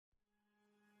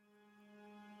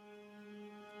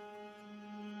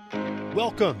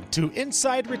Welcome to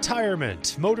Inside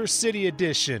Retirement, Motor City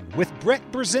Edition with Brett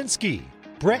Brzezinski.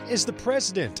 Brett is the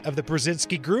president of the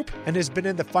Brzezinski Group and has been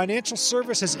in the financial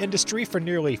services industry for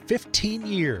nearly 15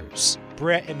 years.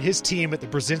 Brett and his team at the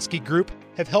Brzezinski Group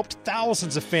have helped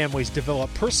thousands of families develop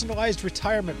personalized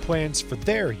retirement plans for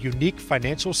their unique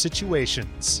financial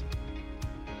situations.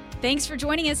 Thanks for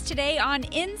joining us today on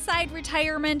Inside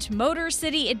Retirement, Motor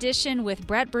City Edition with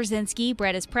Brett Brzezinski.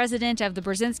 Brett is president of the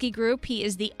Brzezinski Group. He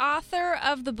is the author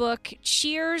of the book,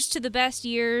 Cheers to the Best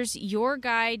Years, Your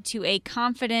Guide to a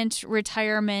Confident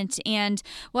Retirement. And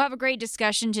we'll have a great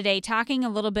discussion today talking a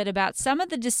little bit about some of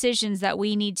the decisions that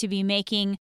we need to be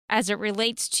making as it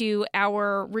relates to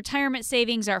our retirement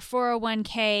savings, our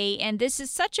 401k. And this is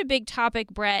such a big topic,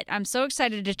 Brett. I'm so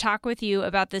excited to talk with you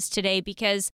about this today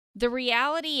because the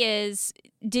reality is,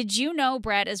 did you know,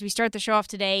 Brett, as we start the show off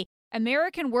today,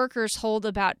 American workers hold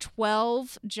about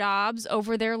 12 jobs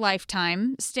over their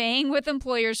lifetime, staying with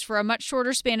employers for a much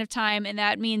shorter span of time, and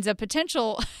that means a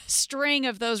potential string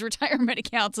of those retirement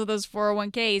accounts of those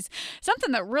 401ks,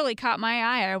 something that really caught my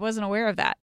eye. I wasn't aware of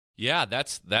that. Yeah,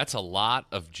 that's a lot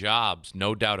of jobs,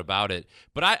 no doubt about it.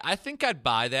 But I think I'd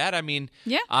buy that. I mean,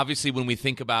 Obviously when we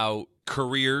think about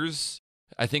careers,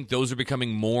 I think those are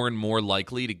becoming more and more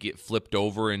likely to get flipped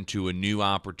over into a new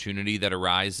opportunity that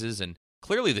arises. And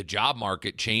clearly the job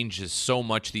market changes so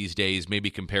much these days, maybe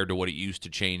compared to what it used to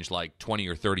change like 20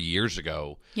 or 30 years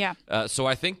ago. Yeah. So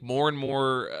I think more and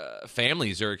more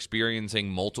families are experiencing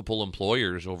multiple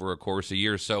employers over a course of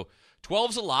years. So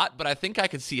 12's a lot, but I think I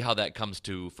could see how that comes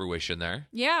to fruition there.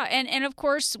 Yeah, and of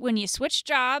course, when you switch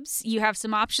jobs, you have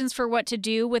some options for what to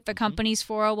do with the company's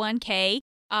 401k.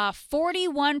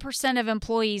 41% of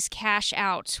employees cash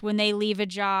out when they leave a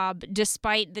job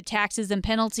despite the taxes and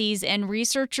penalties. And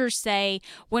researchers say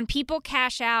when people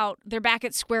cash out, they're back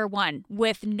at square one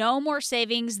with no more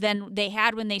savings than they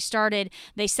had when they started.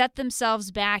 They set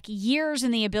themselves back years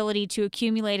in the ability to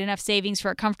accumulate enough savings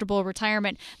for a comfortable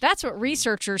retirement. That's what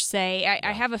researchers say.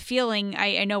 I have a feeling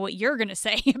I know what you're going to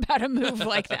say about a move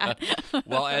like that.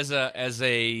 Well, as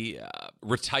a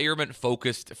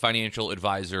retirement-focused financial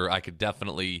advisor, I could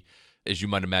definitely, as you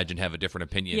might imagine, have a different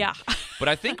opinion. Yeah. But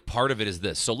I think part of it is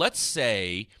this. So let's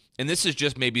say, and this is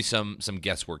just maybe some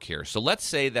guesswork here. So let's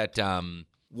say that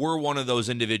we're one of those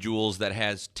individuals that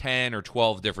has 10 or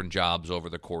 12 different jobs over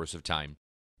the course of time.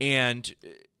 And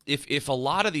if a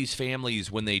lot of these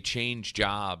families, when they change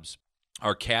jobs,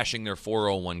 are cashing their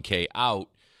 401k out,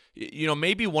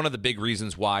 maybe one of the big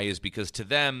reasons why is because to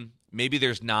them, maybe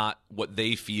there's not what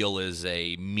they feel is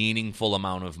a meaningful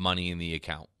amount of money in the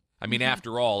account. I mean,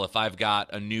 after all, if I've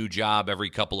got a new job every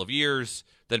couple of years,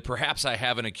 then perhaps I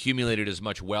haven't accumulated as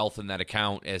much wealth in that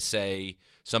account as, say,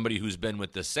 somebody who's been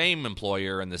with the same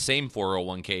employer and the same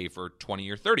 401k for 20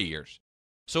 or 30 years.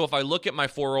 So if I look at my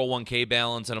 401k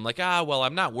balance and I'm like,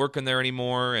 I'm not working there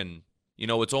anymore, and,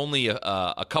 it's only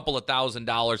a couple of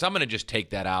 $1,000s, I'm going to just take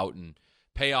that out and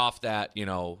pay off that,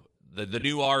 the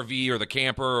new RV or the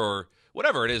camper or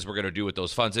whatever it is we're going to do with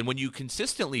those funds. And when you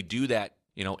consistently do that,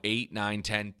 8, 9,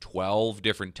 10, 12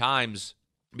 different times,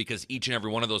 because each and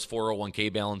every one of those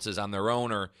 401k balances on their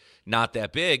own are not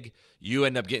that big, you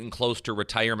end up getting close to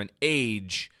retirement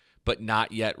age, but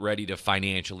not yet ready to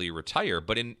financially retire.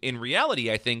 But in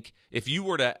reality, I think if you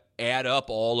were to add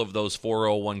up all of those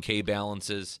 401k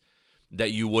balances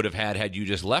that you would have had you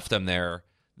just left them there,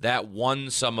 that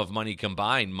one sum of money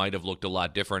combined might have looked a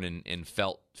lot different and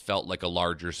felt like a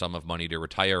larger sum of money to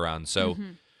retire on. So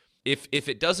if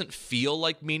it doesn't feel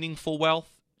like meaningful wealth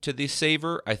to the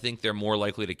saver, I think they're more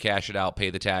likely to cash it out,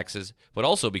 pay the taxes, but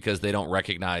also because they don't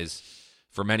recognize,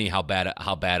 for many, how bad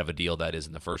of a deal that is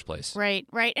in the first place. Right.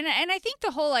 And I think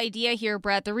the whole idea here,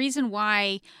 Brett, the reason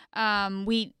why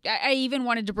I even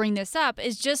wanted to bring this up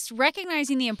is just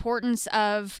recognizing the importance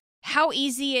of how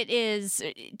easy it is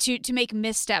to make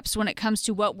missteps when it comes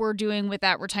to what we're doing with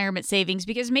that retirement savings.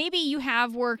 Because maybe you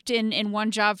have worked in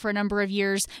one job for a number of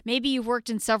years. Maybe you've worked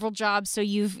in several jobs, so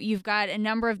you've got a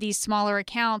number of these smaller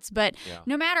accounts. But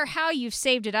no matter how you've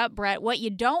saved it up, Brett, what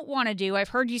you don't want to do, I've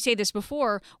heard you say this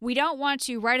before, we don't want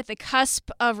to, right at the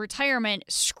cusp of retirement,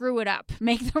 screw it up,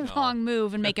 make the wrong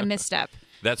move and make a misstep.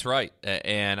 That's right.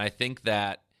 And I think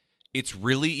that it's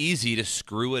really easy to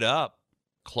screw it up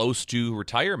close to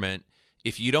retirement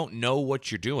if you don't know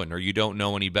what you're doing or you don't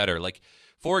know any better. Like,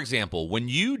 for example, when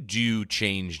you do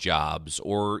change jobs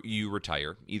or you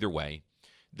retire, either way,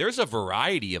 there's a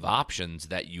variety of options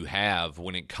that you have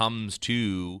when it comes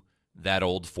to that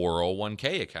old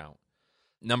 401k account.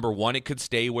 Number one, it could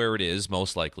stay where it is,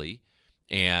 most likely,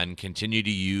 and continue to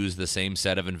use the same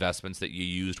set of investments that you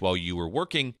used while you were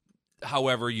working.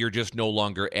 However, you're just no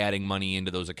longer adding money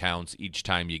into those accounts each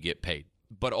time you get paid.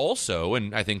 But also,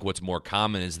 and I think what's more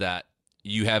common is that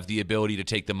you have the ability to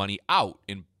take the money out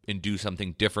and do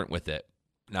something different with it.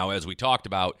 Now, as we talked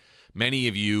about, many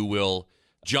of you will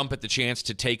jump at the chance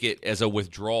to take it as a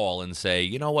withdrawal and say,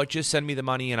 you know what, just send me the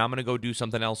money and I'm going to go do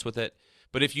something else with it.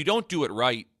 But if you don't do it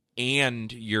right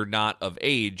and you're not of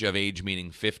age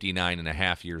meaning 59 and a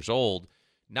half years old,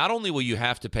 not only will you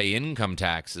have to pay income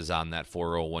taxes on that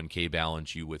 401k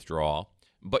balance you withdraw,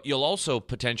 but you'll also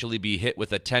potentially be hit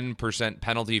with a 10%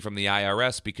 penalty from the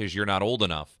IRS because you're not old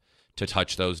enough to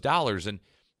touch those dollars. And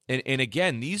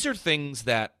again, these are things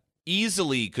that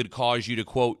easily could cause you to,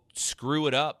 quote, screw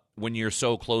it up when you're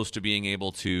so close to being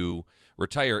able to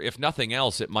retire. If nothing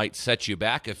else, it might set you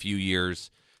back a few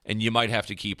years, and you might have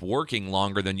to keep working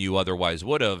longer than you otherwise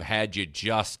would have had you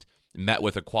just met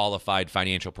with a qualified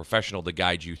financial professional to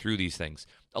guide you through these things.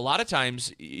 A lot of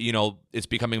times, it's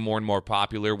becoming more and more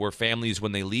popular where families,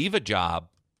 when they leave a job,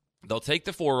 they'll take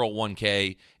the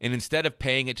 401k, and instead of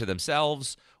paying it to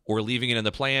themselves or leaving it in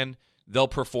the plan, they'll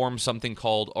perform something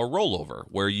called a rollover,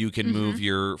 where you can move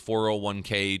your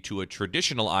 401k to a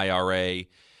traditional IRA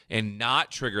and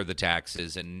not trigger the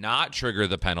taxes and not trigger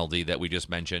the penalty that we just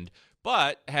mentioned,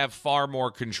 but have far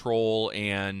more control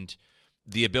and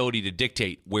the ability to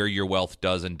dictate where your wealth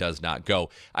does and does not go.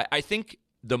 I think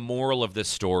the moral of this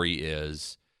story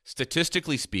is,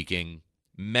 statistically speaking,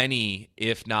 many,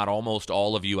 if not almost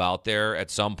all of you out there at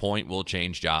some point will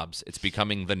change jobs. It's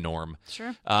becoming the norm.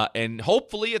 Sure. And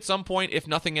hopefully at some point, if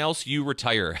nothing else, you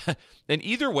retire. And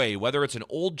either way, whether it's an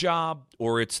old job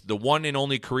or it's the one and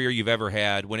only career you've ever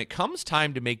had, when it comes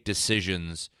time to make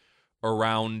decisions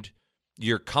around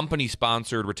your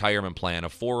company-sponsored retirement plan, a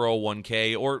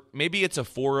 401k, or maybe it's a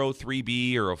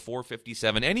 403b or a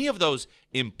 457, any of those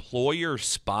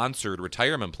employer-sponsored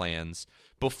retirement plans,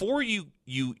 before you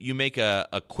make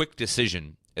a quick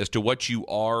decision as to what you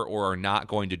are or are not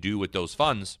going to do with those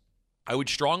funds, I would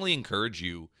strongly encourage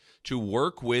you to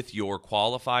work with your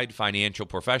qualified financial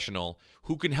professional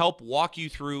who can help walk you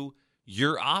through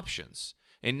your options.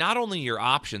 And not only your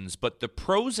options, but the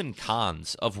pros and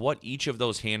cons of what each of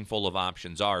those handful of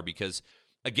options are. Because,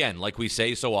 again, like we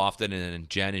say so often, and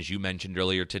Jen, as you mentioned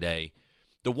earlier today,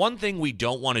 the one thing we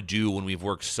don't want to do when we've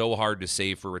worked so hard to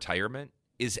save for retirement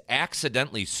is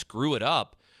accidentally screw it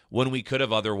up when we could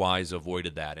have otherwise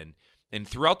avoided that. And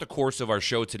throughout the course of our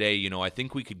show today, I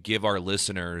think we could give our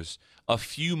listeners a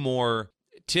few more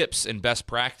tips and best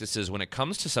practices when it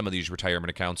comes to some of these retirement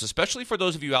accounts, especially for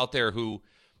those of you out there who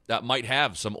that might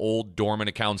have some old dormant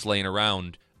accounts laying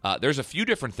around. There's a few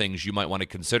different things you might want to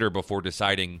consider before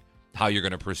deciding how you're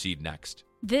going to proceed next.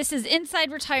 This is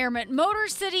Inside Retirement, Motor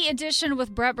City Edition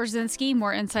with Brett Brzezinski.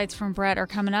 More insights from Brett are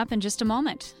coming up in just a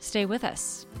moment. Stay with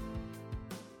us.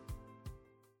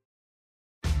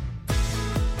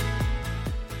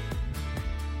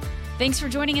 Thanks for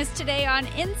joining us today on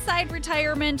Inside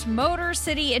Retirement, Motor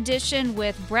City Edition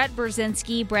with Brett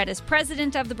Brzezinski. Brett is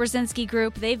president of the Brzezinski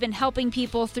Group. They've been helping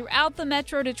people throughout the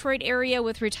Metro Detroit area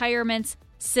with retirements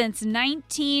since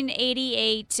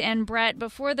 1988. And Brett,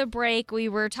 before the break, we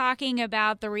were talking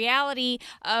about the reality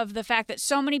of the fact that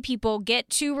so many people get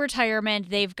to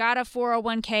retirement. They've got a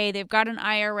 401k, they've got an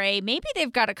IRA, maybe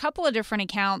they've got a couple of different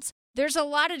accounts. There's a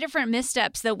lot of different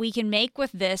missteps that we can make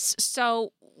with this.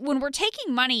 So when we're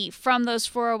taking money from those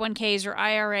 401ks or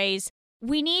IRAs,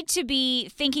 we need to be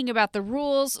thinking about the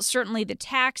rules, certainly the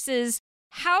taxes.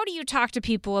 How do you talk to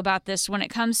people about this when it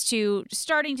comes to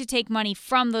starting to take money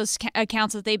from those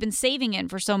accounts that they've been saving in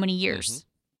for so many years?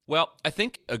 Mm-hmm. Well, I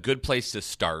think a good place to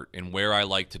start, and where I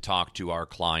like to talk to our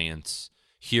clients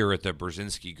here at the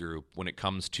Brzezinski Group when it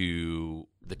comes to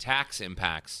the tax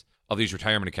impacts of these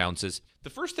retirement accounts, is the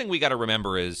first thing we got to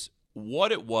remember is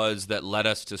what it was that led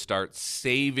us to start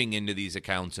saving into these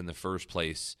accounts in the first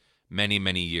place many,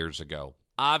 many years ago.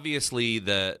 Obviously,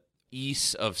 the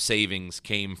ease of savings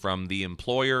came from the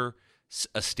employer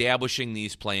establishing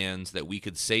these plans that we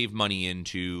could save money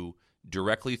into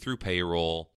directly through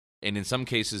payroll, and in some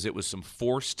cases, it was some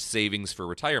forced savings for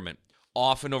retirement.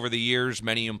 Often over the years,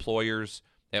 many employers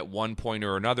at one point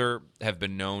or another have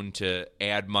been known to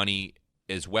add money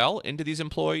as well into these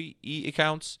employee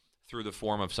accounts through the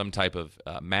form of some type of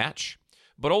match.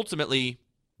 But ultimately,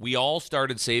 we all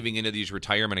started saving into these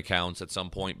retirement accounts at some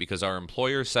point because our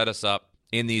employers set us up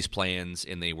in these plans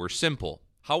and they were simple.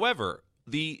 However,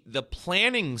 the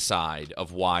planning side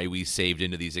of why we saved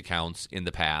into these accounts in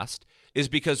the past is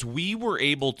because we were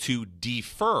able to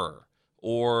defer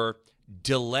or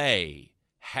delay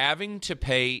having to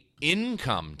pay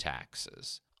income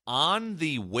taxes on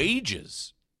the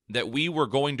wages that we were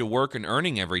going to work and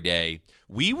earning every day,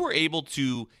 we were able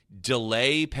to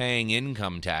delay paying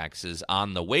income taxes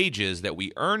on the wages that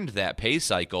we earned that pay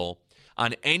cycle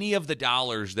on any of the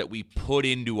dollars that we put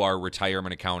into our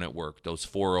retirement account at work, those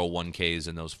 401ks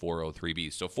and those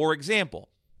 403bs. So, for example,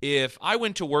 if I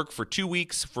went to work for 2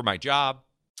 weeks for my job,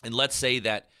 and let's say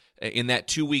that in that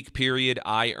 2-week period,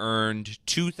 I earned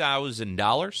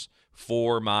 $2,000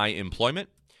 for my employment.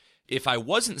 If I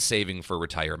wasn't saving for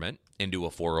retirement into a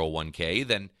 401k,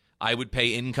 then I would pay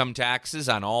income taxes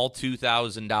on all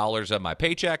 $2,000 of my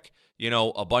paycheck.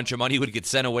 A bunch of money would get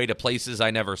sent away to places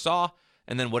I never saw,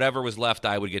 and then whatever was left,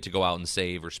 I would get to go out and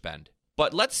save or spend.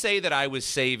 But let's say that I was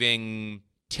saving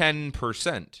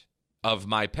 10% of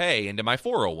my pay into my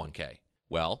 401k.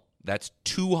 Well, that's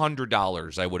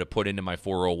 $200 I would have put into my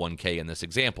 401k in this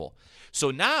example. So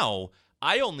now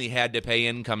I only had to pay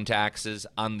income taxes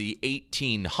on the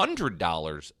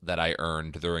 $1,800 that I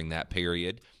earned during that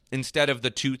period instead of the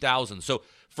 $2,000. So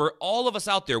for all of us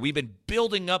out there, we've been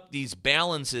building up these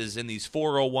balances in these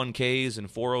 401ks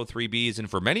and 403bs. And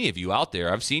for many of you out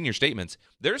there, I've seen your statements.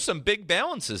 There's some big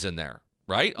balances in there,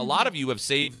 right? A lot of you have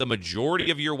saved the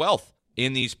majority of your wealth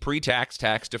in these pre-tax,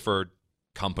 tax-deferred,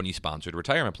 company-sponsored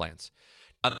retirement plans.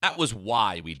 That was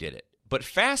why we did it. But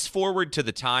fast forward to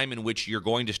the time in which you're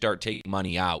going to start taking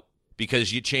money out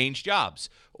because you changed jobs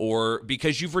or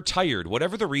because you've retired,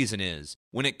 whatever the reason is.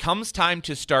 When it comes time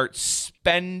to start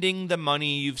spending the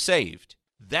money you've saved,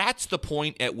 that's the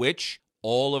point at which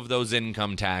all of those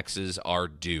income taxes are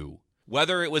due.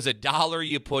 Whether it was $1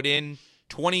 you put in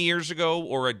 20 years ago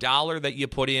or $1 that you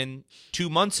put in 2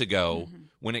 months ago,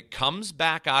 when it comes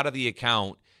back out of the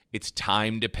account, it's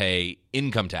time to pay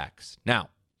income tax. Now,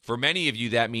 for many of you,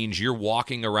 that means you're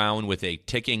walking around with a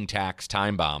ticking tax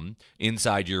time bomb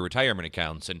inside your retirement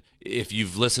accounts. And if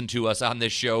you've listened to us on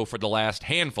this show for the last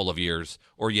handful of years,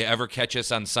 or you ever catch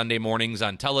us on Sunday mornings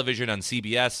on television on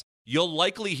CBS, you'll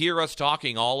likely hear us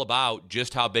talking all about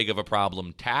just how big of a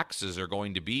problem taxes are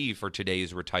going to be for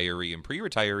today's retiree and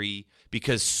pre-retiree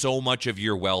because so much of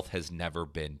your wealth has never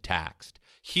been taxed.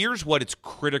 Here's what it's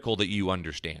critical that you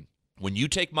understand. When you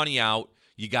take money out,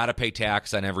 you got to pay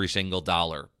tax on every single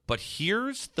dollar. But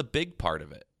here's the big part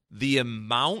of it. The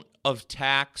amount of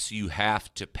tax you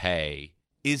have to pay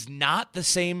is not the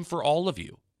same for all of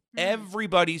you.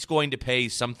 Everybody's going to pay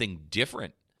something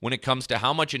different when it comes to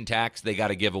how much in tax they got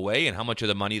to give away and how much of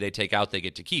the money they take out they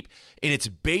get to keep. And it's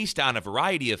based on a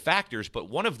variety of factors, but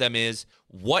one of them is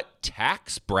what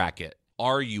tax bracket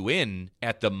are you in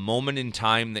at the moment in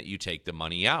time that you take the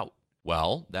money out?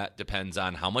 Well, that depends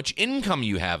on how much income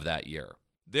you have that year.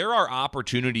 There are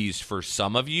opportunities for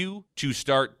some of you to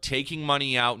start taking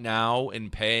money out now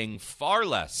and paying far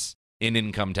less in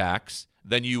income tax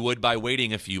than you would by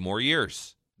waiting a few more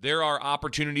years. There are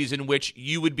opportunities in which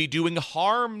you would be doing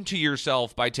harm to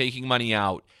yourself by taking money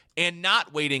out and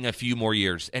not waiting a few more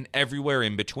years, and everywhere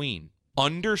in between.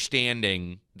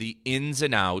 Understanding the ins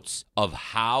and outs of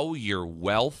how your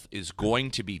wealth is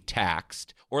going to be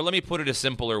taxed, or let me put it a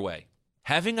simpler way.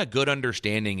 Having a good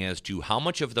understanding as to how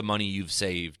much of the money you've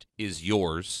saved is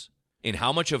yours and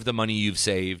how much of the money you've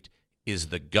saved is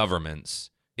the government's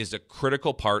is a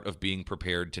critical part of being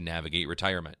prepared to navigate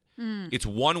retirement. It's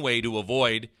one way to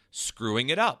avoid screwing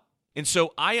it up. And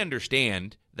so I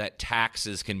understand that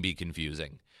taxes can be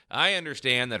confusing. I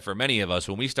understand that for many of us,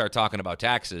 when we start talking about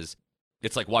taxes,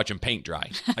 it's like watching paint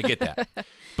dry. I get that.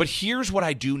 But here's what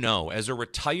I do know. As a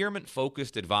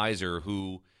retirement-focused advisor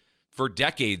who for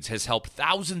decades has helped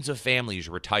thousands of families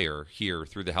retire here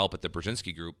through the help at the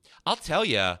Brzezinski Group, I'll tell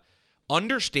you,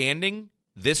 understanding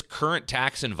this current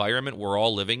tax environment we're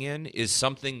all living in is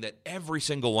something that every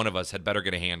single one of us had better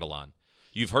get a handle on.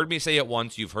 You've heard me say it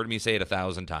once, you've heard me say it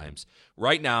 1,000 times.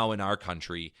 Right now in our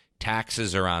country,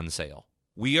 taxes are on sale.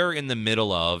 We are in the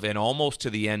middle of, and almost to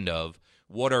the end of,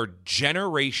 what are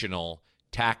generational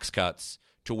tax cuts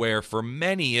to where for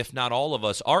many, if not all of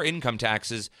us, our income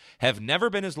taxes have never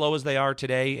been as low as they are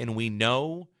today, and we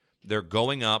know they're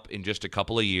going up in just a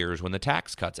couple of years when the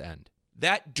tax cuts end.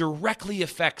 That directly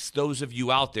affects those of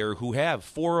you out there who have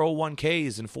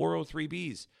 401ks and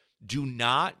 403bs. Do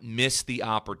not miss the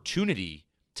opportunity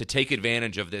to take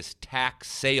advantage of this tax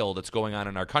sale that's going on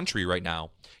in our country right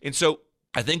now. And so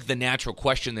I think the natural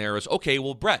question there is, okay,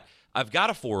 well, Brett, I've got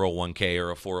a 401k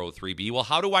or a 403b. Well,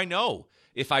 how do I know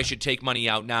if I should take money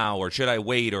out now or should I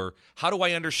wait? Or how do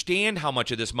I understand how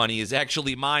much of this money is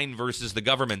actually mine versus the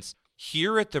government's?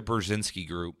 Here at the Brzezinski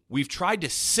Group, we've tried to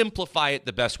simplify it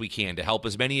the best we can to help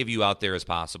as many of you out there as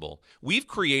possible. We've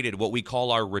created what we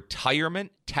call our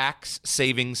Retirement Tax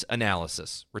Savings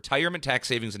Analysis. Retirement Tax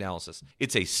Savings Analysis.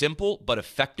 It's a simple but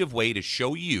effective way to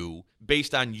show you,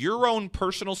 based on your own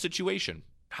personal situation,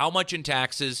 how much in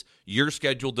taxes you're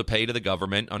scheduled to pay to the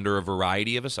government under a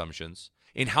variety of assumptions,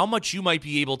 and how much you might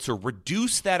be able to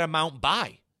reduce that amount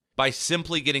by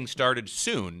simply getting started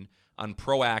soon on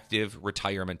proactive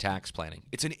retirement tax planning.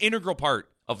 It's an integral part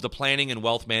of the planning and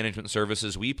wealth management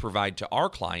services we provide to our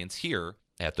clients here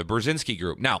at the Brzezinski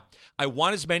Group. Now, I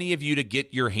want as many of you to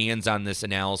get your hands on this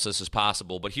analysis as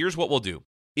possible, but here's what we'll do.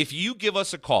 If you give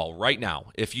us a call right now,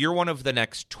 if you're one of the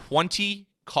next 20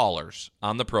 callers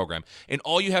on the program, and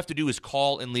all you have to do is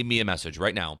call and leave me a message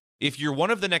right now. If you're one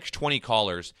of the next 20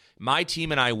 callers, my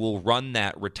team and I will run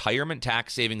that retirement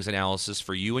tax savings analysis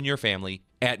for you and your family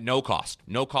at no cost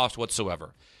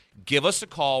whatsoever. Give us a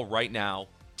call right now.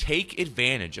 Take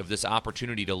advantage of this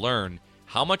opportunity to learn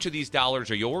how much of these dollars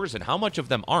are yours and how much of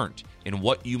them aren't, and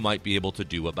what you might be able to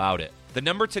do about it. The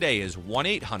number today is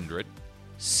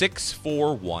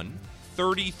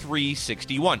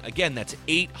 1-800-641-3361. Again, that's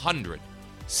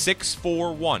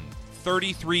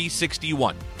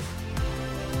 800-641-3361.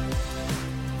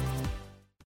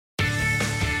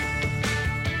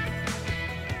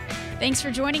 Thanks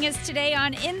for joining us today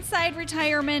on Inside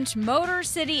Retirement Motor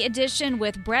City Edition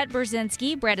with Brett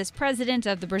Brzezinski. Brett is president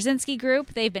of the Brzezinski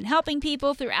Group. They've been helping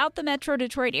people throughout the Metro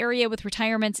Detroit area with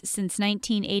retirements since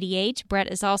 1988.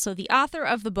 Brett is also the author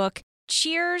of the book,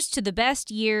 Cheers to the Best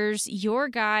Years, Your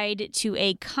Guide to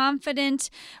a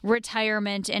Confident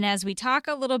Retirement. And as we talk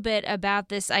a little bit about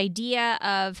this idea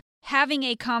of having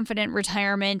a confident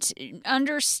retirement,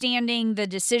 understanding the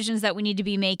decisions that we need to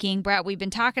be making. Brett, we've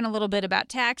been talking a little bit about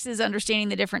taxes, understanding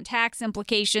the different tax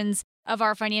implications of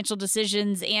our financial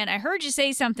decisions. And I heard you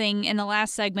say something in the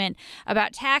last segment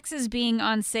about taxes being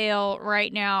on sale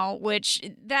right now, which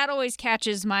that always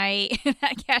catches my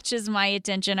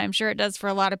attention. I'm sure it does for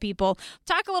a lot of people.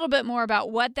 Talk a little bit more about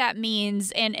what that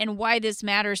means and why this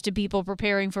matters to people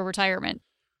preparing for retirement.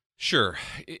 Sure.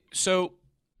 So,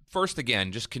 first,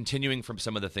 again, just continuing from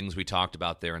some of the things we talked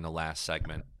about there in the last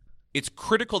segment, it's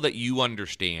critical that you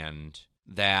understand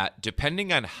that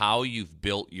depending on how you've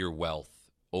built your wealth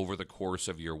over the course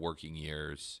of your working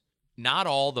years, not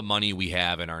all the money we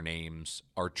have in our names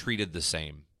are treated the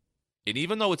same. And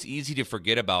even though it's easy to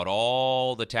forget about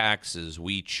all the taxes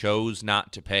we chose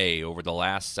not to pay over the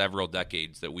last several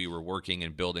decades that we were working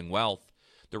and building wealth,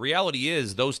 the reality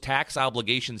is those tax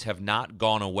obligations have not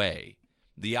gone away.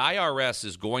 The IRS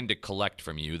is going to collect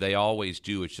from you. They always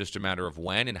do. It's just a matter of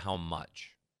when and how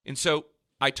much. And so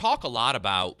I talk a lot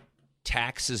about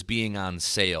taxes being on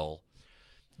sale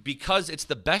because it's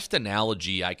the best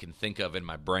analogy I can think of in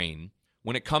my brain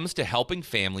when it comes to helping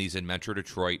families in Metro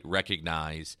Detroit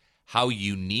recognize how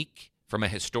unique, from a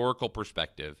historical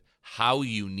perspective, how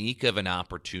unique of an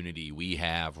opportunity we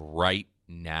have right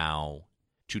now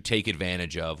to take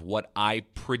advantage of what I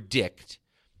predict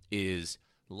is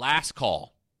last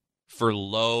call for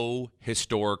low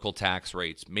historical tax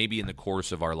rates, maybe in the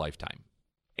course of our lifetime.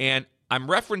 And I'm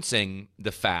referencing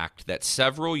the fact that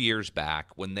several years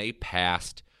back, when they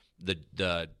passed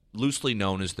the loosely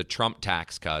known as the Trump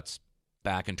tax cuts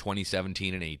back in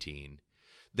 2017 and 18,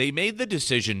 they made the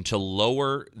decision to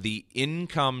lower the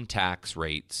income tax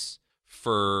rates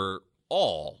for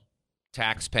all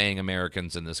tax-paying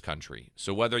Americans in this country.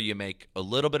 So whether you make a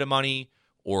little bit of money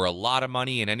or a lot of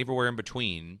money and anywhere in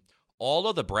between, all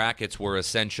of the brackets were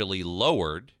essentially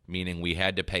lowered, meaning we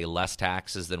had to pay less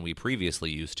taxes than we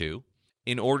previously used to,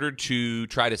 in order to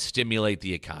try to stimulate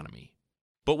the economy.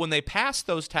 But when they passed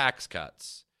those tax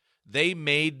cuts, they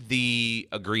made the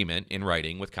agreement in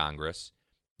writing with Congress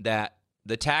that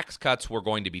the tax cuts were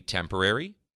going to be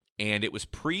temporary, and it was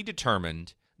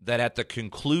predetermined that at the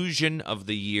conclusion of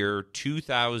the year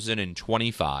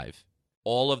 2025,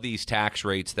 all of these tax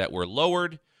rates that were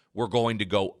lowered were going to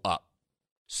go up.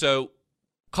 So,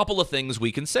 a couple of things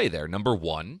we can say there. Number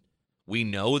one, we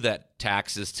know that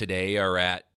taxes today are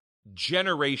at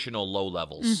generational low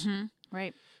levels. Mm-hmm.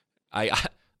 Right.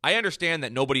 I understand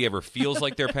that nobody ever feels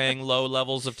like they're paying low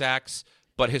levels of tax,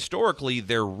 but historically,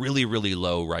 they're really, really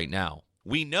low right now.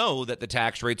 We know that the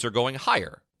tax rates are going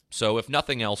higher. So if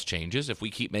nothing else changes, if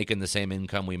we keep making the same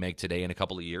income we make today in a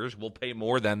couple of years, we'll pay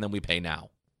more then than we pay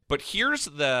now. But here's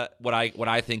what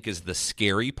I think is the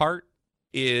scary part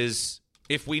is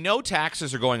if we know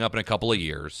taxes are going up in a couple of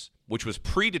years, which was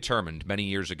predetermined many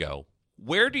years ago,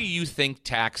 where do you think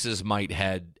taxes might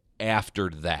head after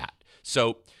that?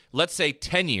 So let's say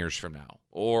 10 years from now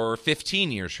or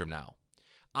 15 years from now.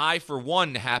 I, for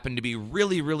one, happen to be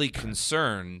really, really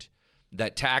concerned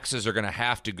that taxes are going to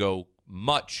have to go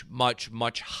much, much,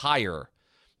 much higher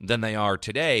than they are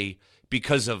today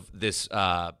because of this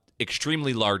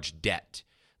extremely large debt,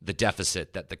 the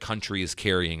deficit that the country is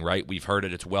carrying, right? We've heard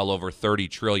it. It's well over $30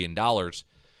 trillion.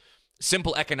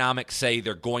 Simple economics say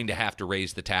they're going to have to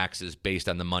raise the taxes based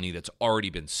on the money that's already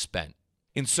been spent.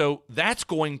 And so that's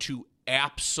going to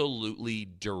absolutely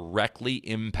directly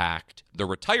impact the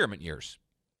retirement years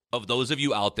of those of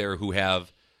you out there who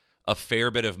have a fair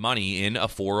bit of money in a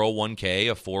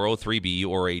 401k, a 403b,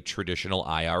 or a traditional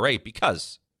IRA.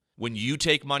 Because when you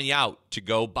take money out to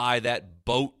go buy that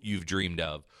boat you've dreamed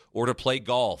of, or to play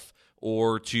golf,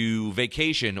 or to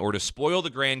vacation, or to spoil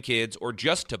the grandkids, or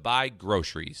just to buy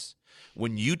groceries,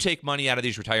 when you take money out of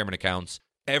these retirement accounts,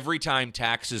 every time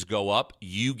taxes go up,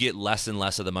 you get less and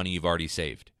less of the money you've already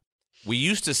saved. We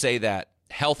used to say that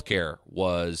healthcare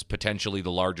was potentially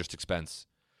the largest expense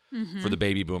for the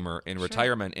baby boomer in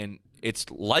retirement, and it's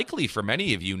likely for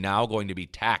many of you now going to be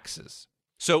taxes.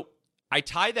 So I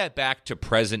tie that back to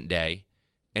present day,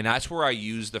 and that's where I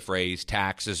use the phrase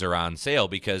taxes are on sale,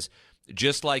 because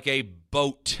just like a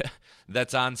boat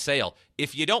that's on sale,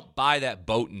 if you don't buy that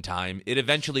boat in time, it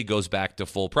eventually goes back to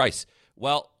full price.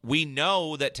 Well, we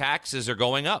know that taxes are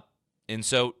going up. And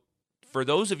so for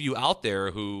those of you out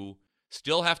there who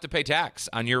still have to pay tax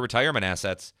on your retirement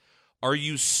assets, are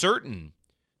you certain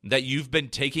that you've been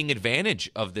taking advantage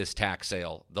of this tax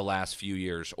sale the last few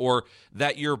years, or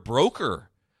that your broker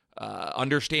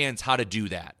understands how to do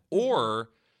that?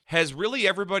 Or has really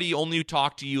everybody only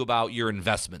talked to you about your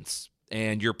investments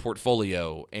and your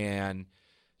portfolio and,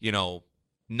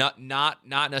 not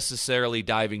necessarily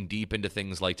diving deep into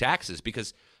things like taxes?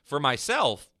 Because for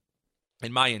myself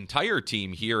and my entire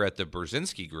team here at the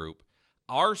Brzezinski Group,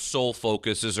 our sole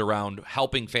focus is around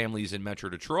helping families in Metro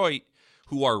Detroit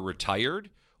who are retired,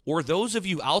 or those of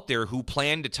you out there who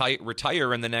plan to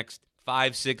retire in the next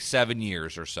 5, 6, 7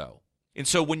 years or so. And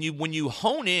so when you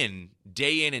hone in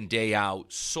and day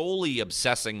out, solely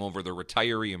obsessing over the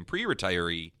retiree and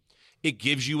pre-retiree, it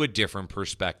gives you a different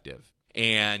perspective.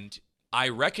 And I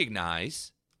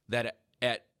recognize that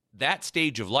at that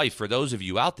stage of life, for those of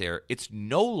you out there, it's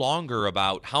no longer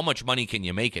about how much money can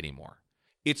you make anymore.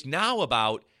 It's now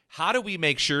about how do we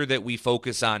make sure that we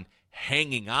focus on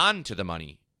hanging on to the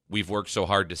money we've worked so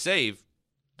hard to save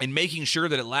and making sure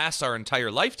that it lasts our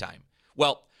entire lifetime.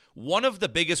 Well, one of the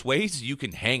biggest ways you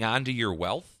can hang on to your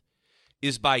wealth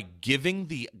is by giving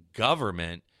the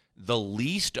government the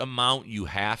least amount you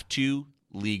have to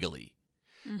legally.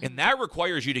 Mm-hmm. And that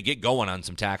requires you to get going on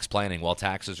some tax planning while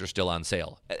taxes are still on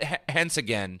sale. Hence,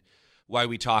 again, why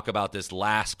we talk about this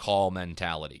last call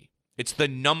mentality. It's the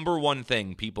number one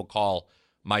thing people call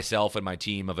myself and my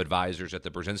team of advisors at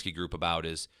the Brzezinski Group about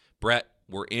is, Brett,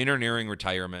 we're in or nearing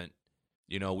retirement.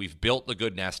 We've built the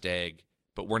good nest egg,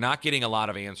 but we're not getting a lot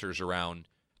of answers around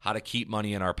how to keep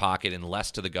money in our pocket and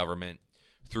less to the government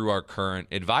through our current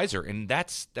advisor. And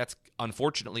that's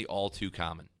unfortunately all too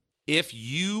common. If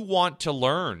you want to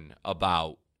learn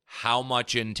about how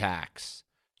much in tax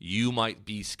you might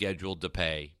be scheduled to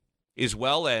pay, as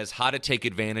well as how to take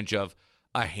advantage of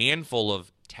a handful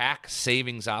of tax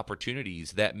savings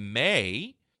opportunities that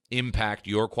may impact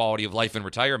your quality of life in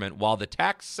retirement while the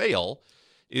tax sale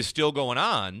is still going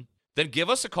on, then give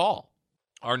us a call.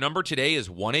 Our number today is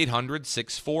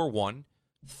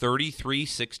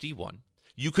 1-800-641-3361.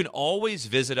 You can always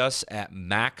visit us at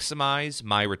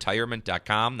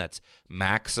MaximizeMyRetirement.com. That's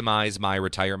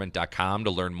MaximizeMyRetirement.com to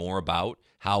learn more about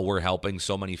how we're helping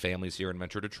so many families here in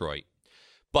Metro Detroit.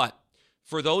 But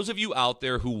for those of you out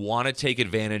there who want to take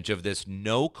advantage of this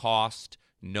no-cost,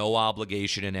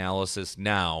 no-obligation analysis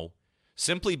now,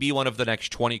 simply be one of the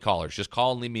next 20 callers. Just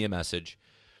call and leave me a message,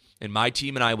 and my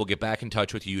team and I will get back in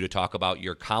touch with you to talk about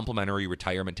your complimentary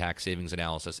retirement tax savings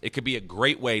analysis. It could be a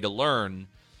great way to learn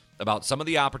about some of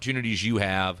the opportunities you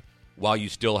have while you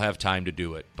still have time to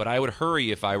do it. But I would hurry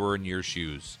if I were in your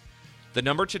shoes. The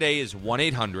number today is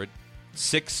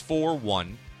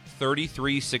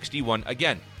 1-800-641-3361.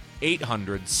 Again,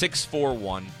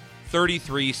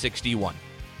 800-641-3361.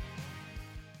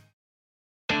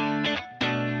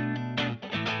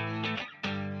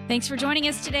 Thanks for joining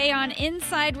us today on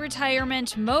Inside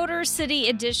Retirement Motor City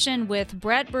Edition with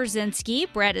Brett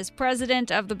Brzezinski. Brett is president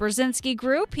of the Brzezinski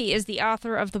Group. He is the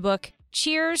author of the book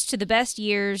Cheers to the Best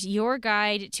Years, Your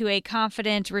Guide to a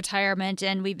Confident Retirement.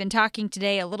 And we've been talking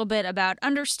today a little bit about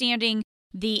understanding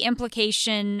the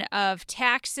implication of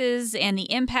taxes and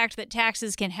the impact that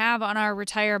taxes can have on our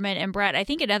retirement. And Brett, I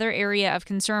think another area of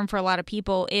concern for a lot of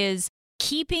people is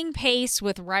keeping pace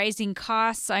with rising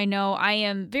costs. I know I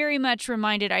am very much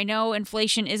reminded, I know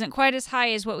inflation isn't quite as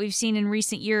high as what we've seen in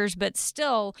recent years, but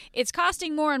still, it's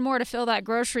costing more and more to fill that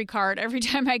grocery cart every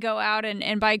time I go out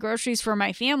and buy groceries for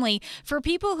my family. For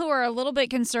people who are a little bit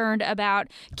concerned about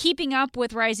keeping up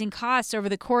with rising costs over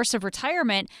the course of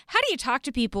retirement, how do you talk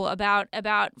to people about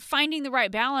finding the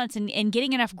right balance and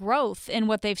getting enough growth in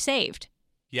what they've saved?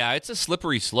 Yeah, it's a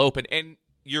slippery slope. And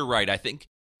you're right. I think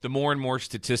the more and more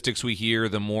statistics we hear,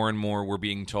 the more and more we're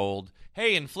being told,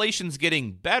 hey, inflation's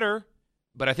getting better.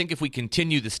 But I think if we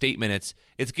continue the statement,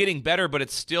 it's getting better, but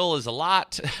it still is a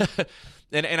lot.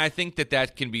 and I think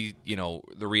that can be,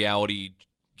 the reality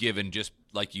given, just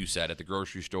like you said, at the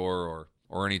grocery store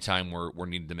or any time we're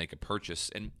needing to make a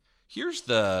purchase. And here's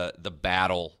the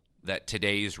battle that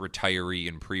today's retiree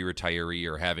and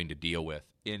pre-retiree are having to deal with.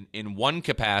 In one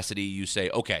capacity, you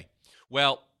say, okay,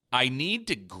 well, I need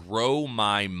to grow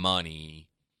my money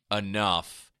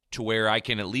enough to where I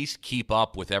can at least keep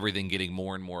up with everything getting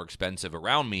more and more expensive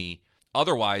around me.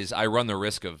 Otherwise, I run the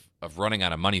risk of running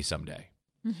out of money someday.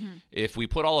 Mm-hmm. If we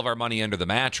put all of our money under the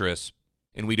mattress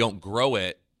and we don't grow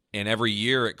it, and every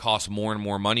year it costs more and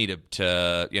more money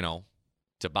to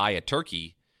buy a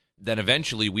turkey, then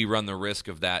eventually we run the risk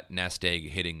of that nest egg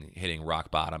hitting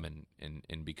rock bottom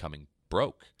and becoming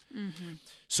broke. Mm-hmm.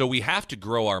 So we have to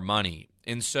grow our money.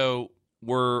 And so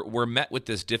we're met with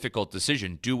this difficult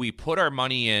decision. Do we put our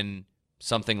money in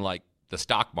something like the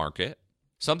stock market,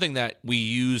 something that we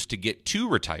use to get to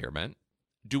retirement?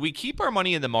 Do we keep our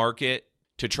money in the market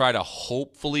to try to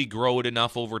hopefully grow it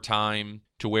enough over time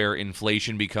to where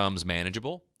inflation becomes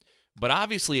manageable? But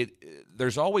obviously,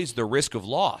 there's always the risk of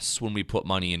loss when we put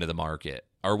money into the market.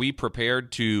 Are we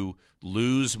prepared to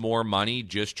lose more money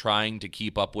just trying to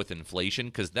keep up with inflation?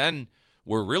 Because then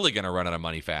we're really going to run out of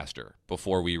money faster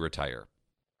before we retire.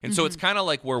 And so it's kind of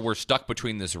like where we're stuck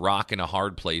between this rock and a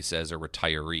hard place as a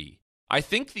retiree. I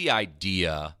think the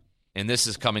idea, and this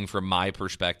is coming from my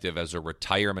perspective as a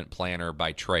retirement planner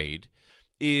by trade,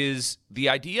 is the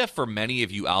idea for many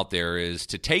of you out there is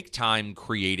to take time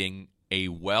creating a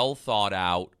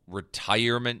well-thought-out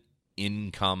retirement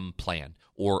income plan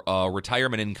or a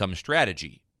retirement income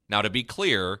strategy. Now, to be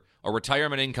clear, a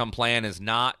retirement income plan is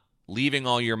not leaving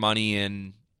all your money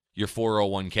in your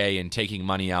 401k and taking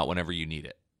money out whenever you need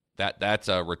it. That's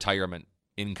a retirement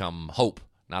income hope,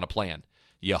 not a plan.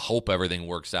 You hope everything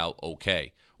works out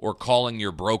okay. Or calling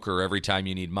your broker every time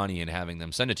you need money and having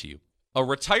them send it to you. A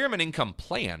retirement income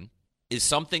plan is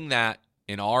something that,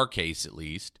 in our case at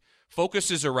least,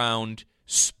 focuses around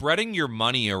spreading your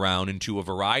money around into a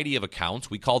variety of accounts.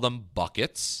 We call them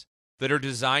buckets that are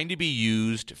designed to be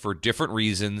used for different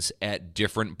reasons at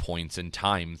different points in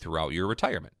time throughout your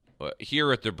retirement.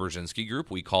 Here at the Brzezinski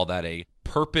Group, we call that a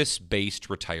purpose-based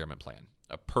retirement plan.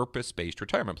 A purpose-based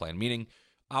retirement plan, meaning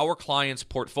our clients'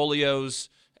 portfolios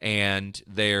and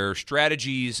their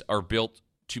strategies are built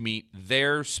to meet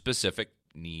their specific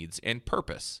needs and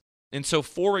purpose. And so,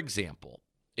 for example,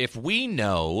 if we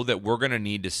know that we're going to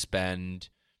need to spend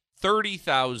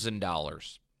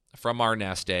 $30,000 from our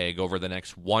nest egg over the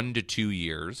next 1 to 2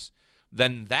 years,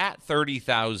 then that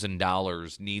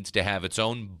 $30,000 needs to have its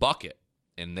own bucket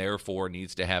and therefore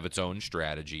needs to have its own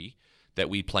strategy that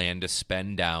we plan to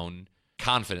spend down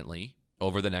confidently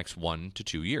over the next 1 to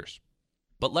 2 years.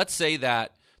 But let's say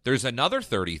that there's another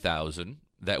 $30,000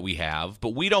 that we have,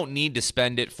 but we don't need to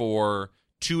spend it for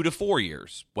 2 to 4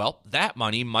 years. Well, that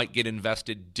money might get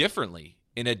invested differently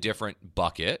in a different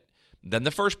bucket than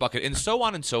the first bucket, and so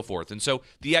on and so forth. And so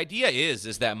the idea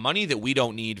is that money that we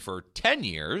don't need for 10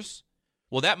 years,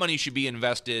 well, that money should be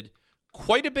invested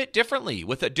quite a bit differently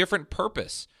with a different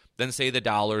purpose than, say, the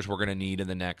dollars we're going to need in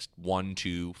the next 1,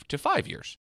 2 to 5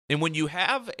 years. And when you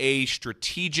have a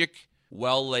strategic,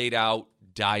 well laid out,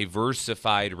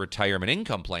 diversified retirement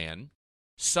income plan,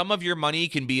 some of your money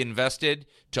can be invested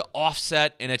to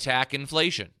offset and attack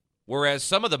inflation, whereas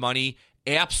some of the money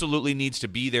absolutely needs to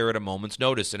be there at a moment's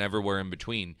notice and everywhere in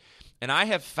between. And I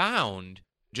have found,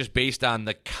 just based on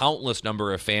the countless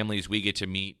number of families we get to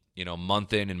meet,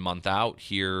 month in and month out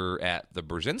here at the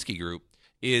Brzezinski Group,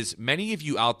 is many of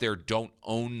you out there don't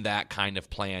own that kind of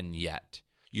plan yet.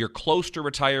 You're close to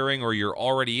retiring or you're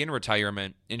already in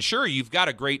retirement, and sure, you've got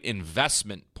a great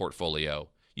investment portfolio.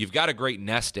 You've got a great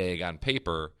nest egg on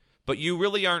paper, but you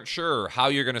really aren't sure how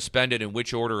you're going to spend it, in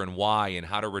which order and why, and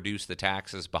how to reduce the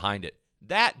taxes behind it.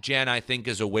 That, Jen, I think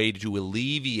is a way to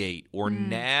alleviate or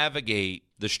navigate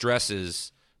the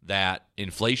stresses that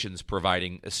inflation's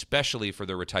providing, especially for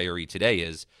the retiree today,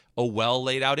 is a well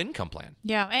laid out income plan.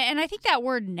 Yeah, and I think that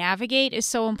word navigate is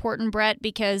so important, Brett,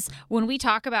 because when we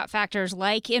talk about factors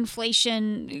like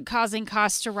inflation causing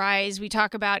costs to rise, we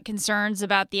talk about concerns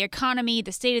about the economy,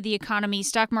 the state of the economy,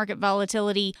 stock market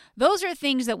volatility. Those are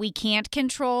things that we can't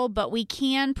control, but we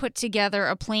can put together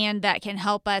a plan that can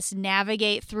help us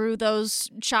navigate through those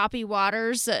choppy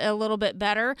waters a little bit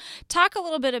better. Talk a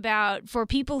little bit about, for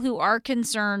people who are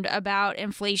concerned about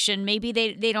inflation, maybe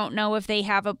they don't know if they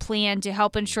have a plan to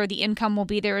help ensure the income will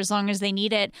be there as long as they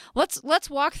need it. Let's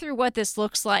walk through what this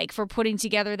looks like for putting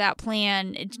together that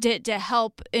plan to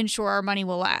help ensure our money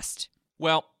will last.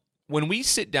 Well, when we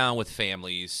sit down with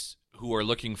families who are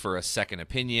looking for a second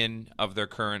opinion of their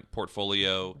current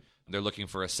portfolio, they're looking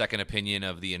for a second opinion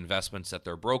of the investments that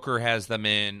their broker has them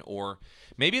in, or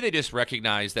maybe they just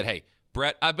recognize that, hey,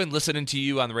 Brett, I've been listening to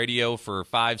you on the radio for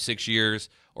 5-6 years,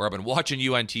 or I've been watching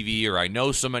you on TV, or I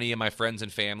know so many of my friends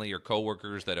and family or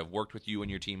coworkers that have worked with you and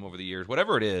your team over the years,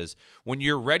 whatever it is. When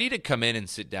you're ready to come in and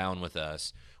sit down with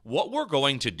us, what we're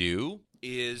going to do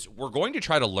is we're going to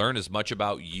try to learn as much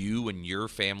about you and your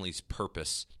family's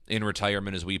purpose in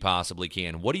retirement as we possibly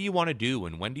can. What do you want to do,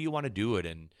 and when do you want to do it,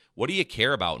 and what do you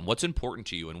care about, and what's important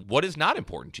to you, and what is not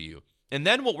important to you? And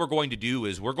then what we're going to do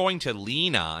is we're going to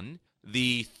lean on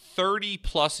the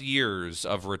 30-plus years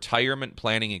of retirement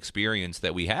planning experience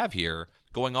that we have here,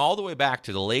 going all the way back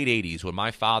to the late 80s when my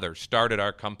father started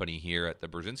our company here at the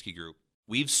Brzezinski Group.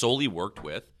 We've solely worked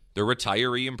with the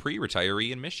retiree and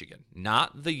pre-retiree in Michigan,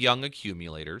 not the young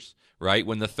accumulators, right?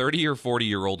 When the 30 or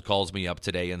 40-year-old calls me up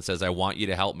today and says, I want you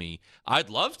to help me, I'd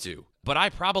love to, but I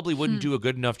probably wouldn't do a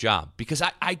good enough job because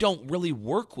I don't really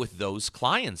work with those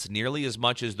clients nearly as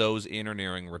much as those in or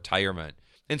nearing retirement.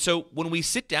 And so when we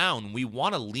sit down, we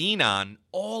want to lean on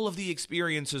all of the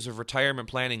experiences of retirement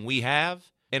planning we have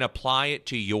and apply it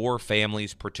to your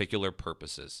family's particular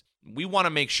purposes. We want to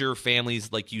make sure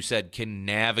families, like you said, can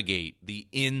navigate the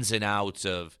ins and outs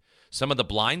of some of the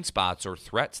blind spots or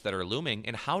threats that are looming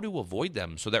and how to avoid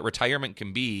them so that retirement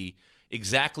can be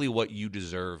exactly what you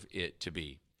deserve it to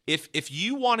be. If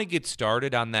you want to get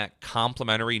started on that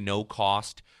complimentary,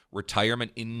 no-cost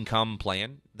retirement income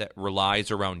plan that relies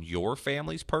around your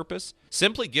family's purpose,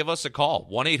 simply give us a call,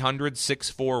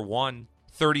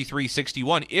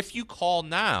 1-800-641-3361. If you call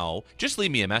now, just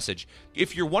leave me a message.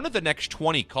 If you're one of the next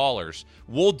 20 callers,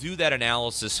 we'll do that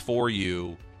analysis for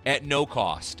you at no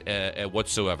cost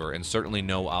whatsoever, and certainly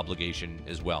no obligation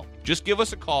as well. Just give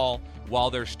us a call while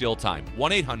there's still time,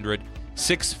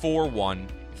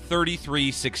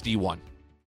 1-800-641-3361.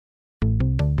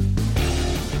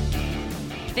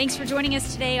 Thanks for joining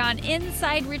us today on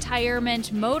Inside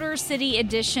Retirement Motor City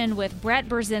Edition with Brett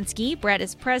Brzezinski. Brett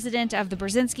is president of the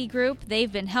Brzezinski Group.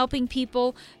 They've been helping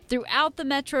people throughout the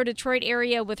Metro Detroit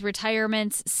area with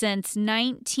retirements since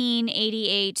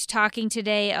 1988. Talking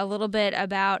today a little bit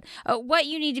about what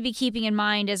you need to be keeping in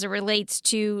mind as it relates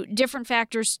to different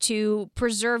factors to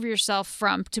preserve yourself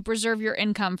from, to preserve your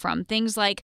income from. Things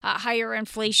like higher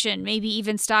inflation, maybe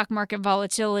even stock market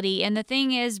volatility. And the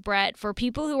thing is, Brett, for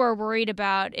people who are worried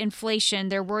about inflation,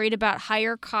 they're worried about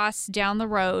higher costs down the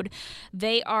road,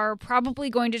 they are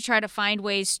probably going to try to find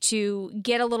ways to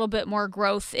get a little bit more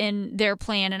growth in their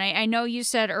plan. And I know you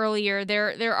said earlier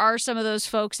there are some of those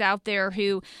folks out there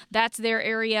who that's their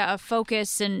area of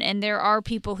focus, and there are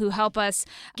people who help us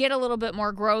get a little bit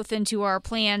more growth into our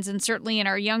plans. And certainly in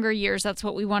our younger years, that's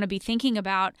what we want to be thinking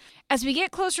about. As we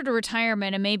get closer to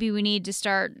retirement, and maybe we need to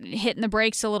start hitting the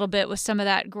brakes a little bit with some of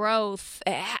that growth,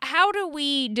 how do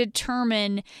we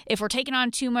determine if we're taking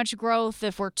on too much growth,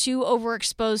 if we're too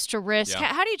overexposed to risk?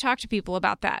 Yeah. How do you talk to people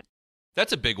about that?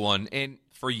 That's a big one. And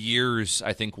for years,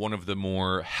 I think one of the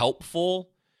more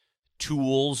helpful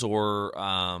tools or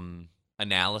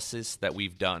analysis that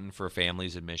we've done for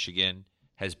families in Michigan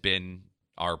has been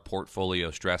our portfolio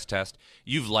stress test.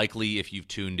 You've likely, if you've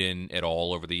tuned in at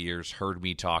all over the years, heard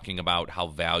me talking about how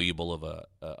valuable of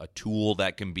a tool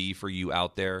that can be for you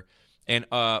out there. And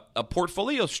a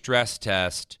portfolio stress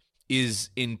test is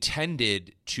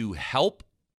intended to help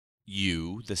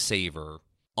you, the saver,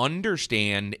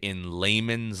 understand in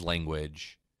layman's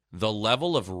language the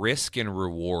level of risk and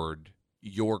reward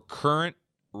your current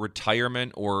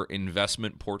retirement or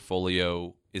investment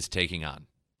portfolio is taking on.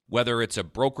 Whether it's a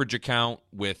brokerage account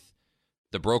with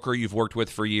the broker you've worked with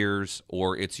for years,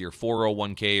 or it's your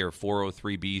 401k or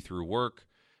 403b through work,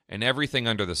 and everything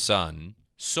under the sun,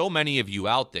 so many of you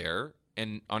out there,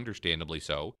 and understandably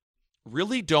so,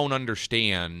 really don't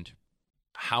understand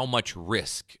how much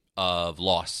risk of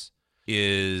loss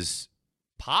is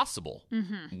possible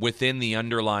within the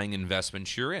underlying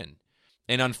investments you're in.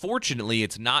 And unfortunately,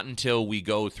 it's not until we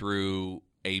go through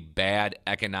a bad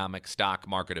economic stock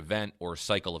market event or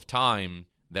cycle of time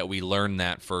that we learn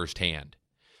that firsthand.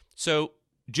 So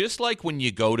just like when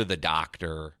you go to the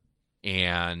doctor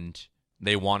and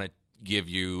they want to give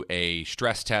you a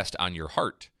stress test on your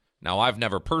heart. Now, I've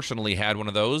never personally had one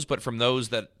of those, but from those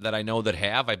that I know that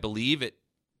have, I believe it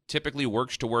typically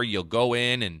works to where you'll go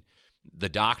in and the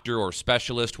doctor or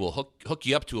specialist will hook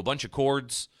you up to a bunch of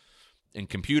cords and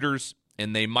computers,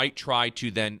 and they might try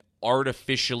to then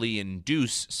artificially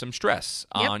induce some stress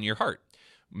on your heart.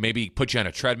 Maybe put you on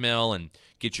a treadmill and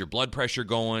get your blood pressure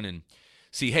going and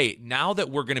see, hey, now that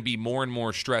we're going to be more and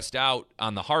more stressed out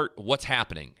on the heart, what's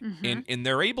happening? And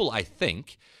they're able, I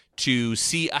think, to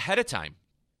see ahead of time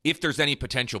if there's any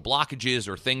potential blockages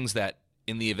or things that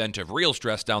in the event of real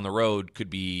stress down the road could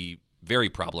be very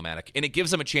problematic. And it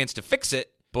gives them a chance to fix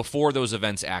it before those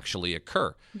events actually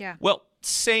occur. Yeah. Well,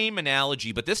 same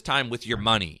analogy, but this time with your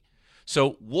money.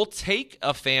 So we'll take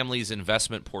a family's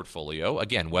investment portfolio,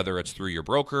 again, whether it's through your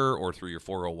broker or through your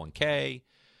 401k,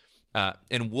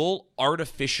 and we'll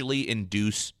artificially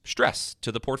induce stress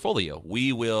to the portfolio.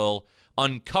 We will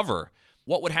uncover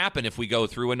what would happen if we go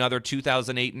through another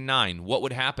 2008 and 9. What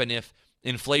would happen if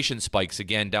inflation spikes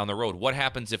again down the road? What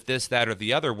happens if this, that, or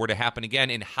the other were to happen again?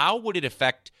 And how would it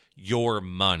affect your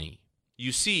money?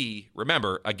 You see,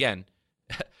 remember, again,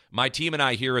 my team and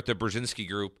I here at the Brzezinski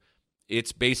Group,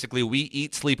 it's basically we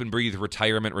eat, sleep, and breathe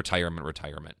retirement, retirement,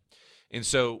 retirement. And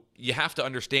so you have to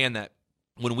understand that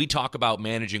when we talk about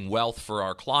managing wealth for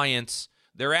our clients,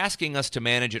 they're asking us to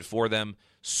manage it for them,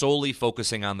 solely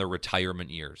focusing on the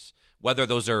retirement years. Whether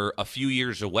those are a few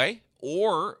years away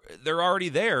or they're already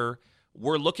there,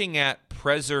 we're looking at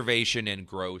preservation and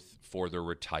growth for the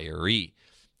retiree.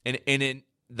 And in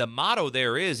the motto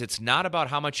there is, it's not about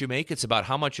how much you make, it's about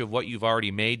how much of what you've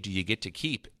already made do you get to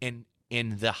keep. And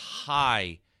in the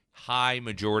high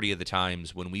majority of the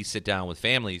times when we sit down with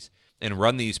families and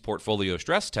run these portfolio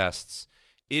stress tests,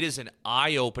 it is an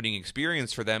eye-opening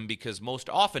experience for them because most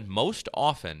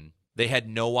often, they had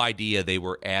no idea they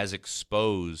were as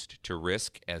exposed to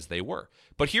risk as they were.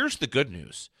 But here's the good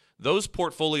news. Those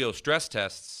portfolio stress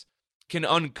tests can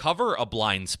uncover a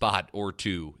blind spot or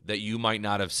two that you might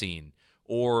not have seen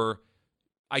or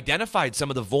identified some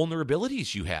of the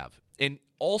vulnerabilities you have and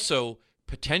also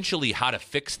potentially how to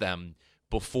fix them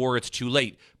before it's too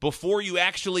late, before you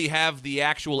actually have the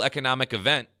actual economic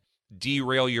event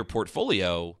derail your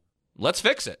portfolio. Let's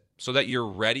fix it so that you're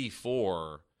ready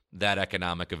for that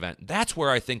economic event. That's where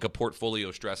I think a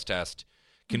portfolio stress test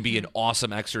can be an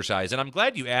awesome exercise. And I'm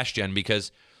glad you asked, Jen,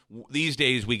 because these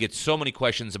days we get so many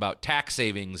questions about tax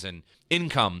savings and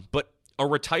income, but a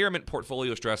retirement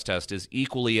portfolio stress test is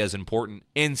equally as important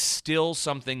and still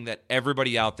something that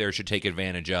everybody out there should take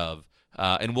advantage of.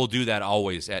 And we'll do that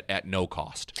always at no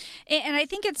cost. And I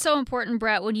think it's so important,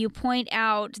 Brett, when you point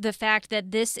out the fact that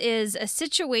this is a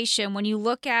situation when you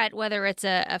look at whether it's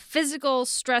a physical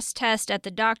stress test at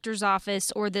the doctor's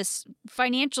office or this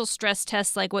financial stress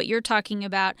test like what you're talking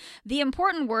about. The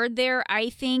important word there,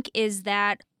 I think, is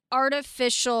that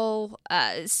artificial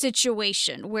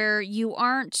situation where you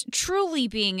aren't truly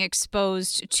being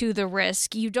exposed to the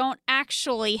risk. You don't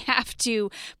actually have to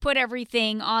put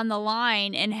everything on the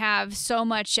line and have so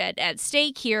much at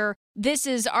stake here. This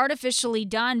is artificially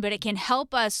done, but it can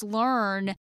help us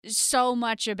learn so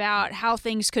much about how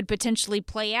things could potentially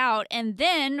play out. And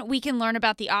then we can learn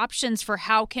about the options for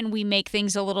how can we make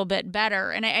things a little bit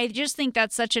better. And I just think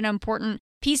that's such an important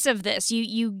piece of this.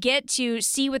 You get to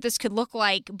see what this could look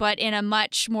like, but in a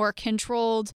much more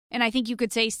controlled and I think you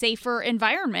could say safer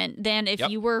environment than if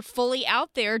you were fully out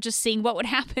there just seeing what would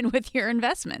happen with your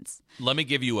investments. Let me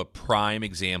give you a prime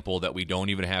example that we don't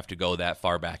even have to go that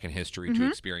far back in history to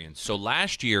experience. So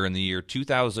last year, in the year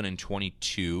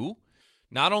 2022,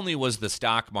 not only was the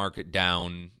stock market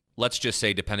down, let's just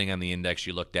say, depending on the index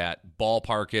you looked at,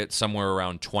 ballpark it somewhere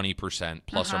around 20%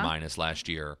 plus or minus last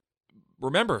year.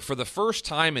 Remember, for the first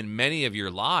time in many of your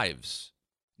lives,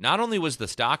 not only was the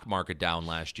stock market down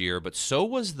last year, but so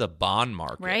was the bond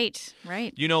market.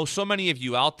 Right. You know, so many of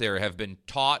you out there have been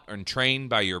taught and trained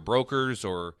by your brokers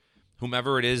or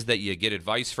whomever it is that you get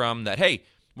advice from that, hey,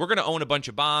 we're going to own a bunch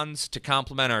of bonds to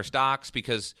complement our stocks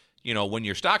because, you know, when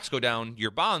your stocks go down,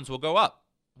 your bonds will go up.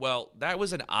 Well, that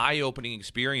was an eye-opening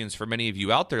experience for many of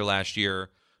you out there last year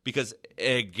because,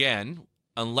 again,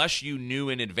 unless you knew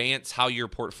in advance how your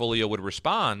portfolio would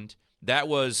respond, that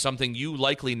was something you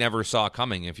likely never saw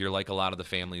coming if you're like a lot of the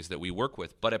families that we work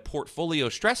with. But a portfolio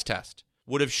stress test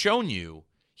would have shown you,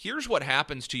 here's what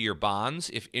happens to your bonds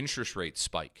if interest rates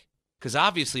spike. Because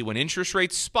obviously when interest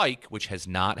rates spike, which has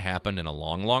not happened in a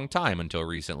long, long time until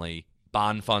recently,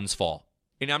 bond funds fall.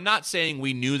 And I'm not saying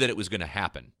we knew that it was going to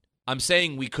happen. I'm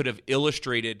saying we could have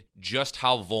illustrated just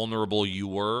how vulnerable you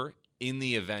were in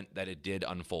the event that it did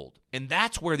unfold. And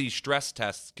that's where these stress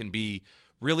tests can be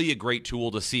really a great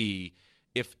tool to see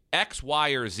if X,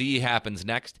 Y, or Z happens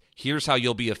next, here's how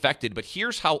you'll be affected, but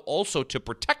here's how also to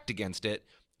protect against it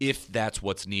if that's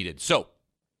what's needed. So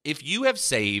if you have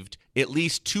saved at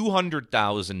least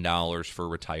 $200,000 for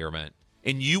retirement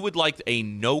and you would like a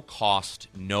no-cost,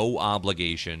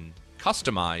 no-obligation,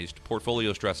 customized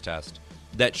portfolio stress test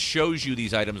that shows you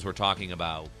these items we're talking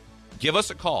about, give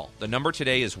us a call. The number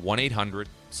today is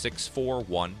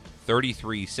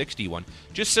 1-800-641-3361.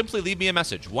 Just simply leave me a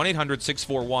message,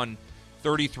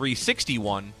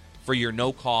 1-800-641-3361 for your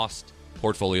no-cost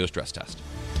portfolio stress test.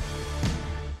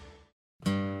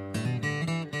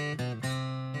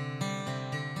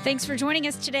 Thanks for joining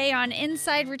us today on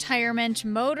Inside Retirement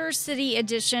Motor City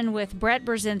Edition with Brett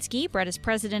Brzezinski. Brett is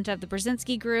president of the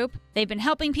Brzezinski Group. They've been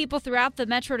helping people throughout the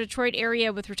Metro Detroit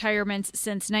area with retirements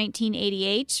since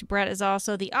 1988. Brett is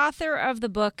also the author of the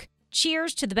book,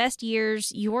 Cheers to the Best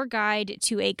Years, Your Guide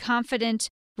to a Confident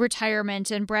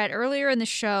Retirement. And Brett, earlier in the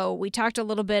show, we talked a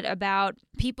little bit about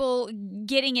people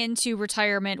getting into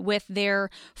retirement with their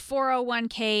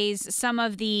 401ks, some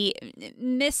of the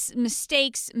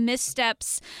mistakes,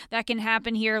 missteps that can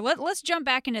happen here. Let's jump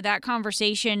back into that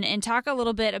conversation and talk a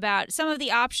little bit about some of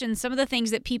the options, some of the things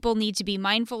that people need to be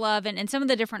mindful of, and some of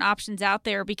the different options out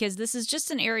there, because this is just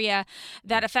an area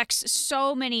that affects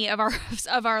so many of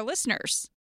our listeners.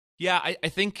 Yeah, I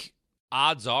think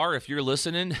odds are, if you're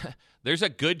listening, there's a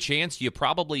good chance you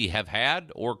probably have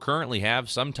had or currently have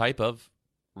some type of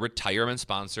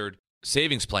retirement-sponsored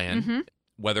savings plan,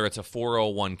 whether it's a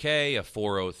 401k, a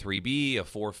 403b, a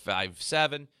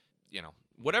 457,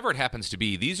 whatever it happens to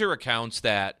be. These are accounts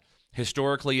that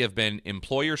historically have been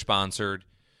employer-sponsored.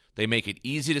 They make it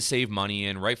easy to save money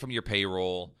in right from your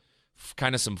payroll,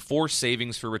 kind of some forced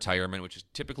savings for retirement, which is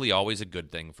typically always a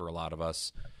good thing for a lot of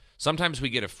us. Sometimes we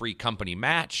get a free company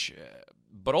match,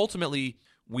 but ultimately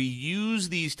we use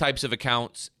these types of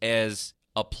accounts as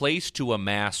a place to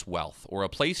amass wealth or a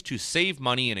place to save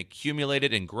money and accumulate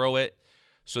it and grow it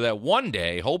so that one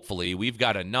day, hopefully, we've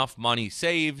got enough money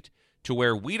saved to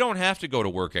where we don't have to go to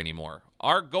work anymore.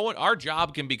 Our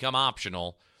job can become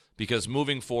optional because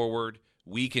moving forward,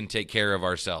 we can take care of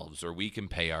ourselves or we can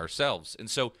pay ourselves. And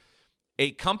so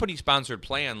a company-sponsored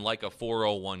plan like a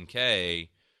 401k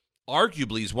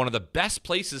arguably is one of the best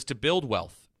places to build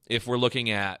wealth. If we're looking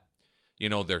at,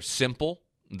 they're simple.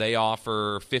 They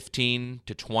offer 15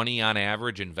 to 20 on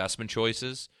average investment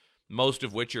choices, most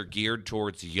of which are geared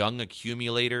towards young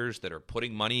accumulators that are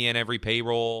putting money in every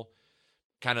payroll,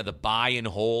 kind of the buy and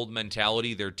hold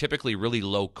mentality. They're typically really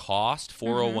low cost.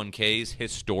 401ks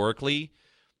historically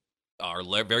are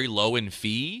very low in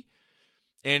fee.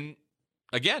 And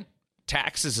again,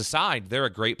 taxes aside, they're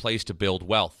a great place to build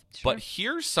wealth. Sure. But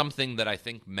here's something that I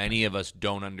think many of us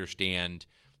don't understand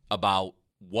about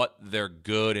what they're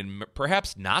good and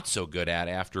perhaps not so good at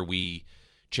after we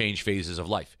change phases of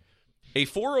life. A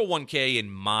 401k, in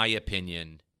my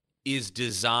opinion, is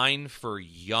designed for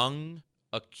young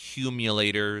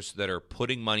accumulators that are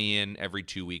putting money in every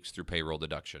 2 weeks through payroll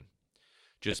deduction.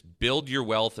 Just build your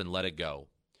wealth and let it go.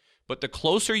 But the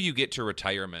closer you get to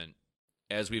retirement,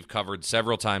 as we've covered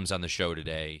several times on the show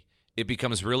today, it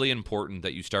becomes really important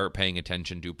that you start paying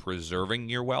attention to preserving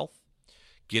your wealth,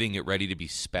 getting it ready to be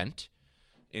spent,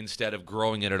 instead of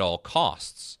growing it at all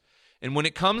costs. And when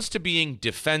it comes to being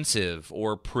defensive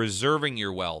or preserving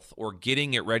your wealth or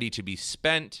getting it ready to be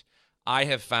spent, I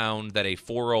have found that a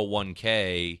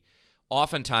 401k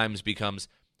oftentimes becomes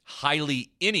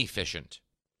highly inefficient.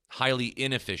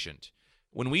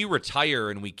 When we retire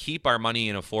and we keep our money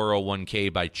in a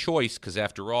 401k by choice, because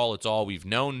after all, it's all we've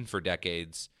known for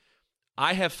decades,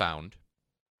 I have found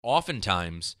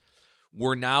oftentimes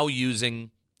we're now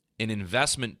using an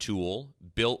investment tool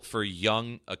built for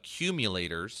young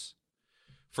accumulators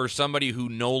for somebody who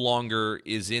no longer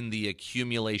is in the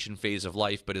accumulation phase of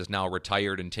life but is now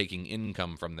retired and taking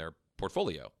income from their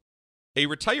portfolio. A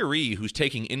retiree who's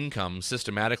taking income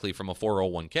systematically from a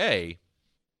 401k,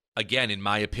 again, in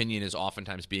my opinion, is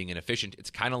oftentimes being inefficient.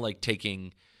 It's kind of like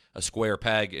taking a square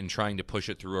peg and trying to push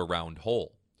it through a round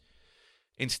hole.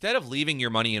 Instead of leaving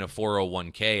your money in a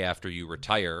 401k after you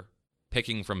retire,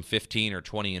 picking from 15 or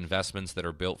 20 investments that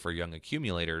are built for young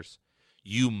accumulators,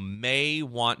 you may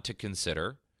want to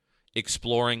consider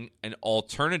exploring an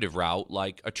alternative route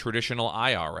like a traditional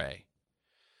IRA.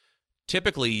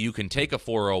 Typically, you can take a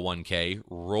 401k,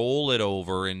 roll it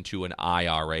over into an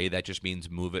IRA. That just means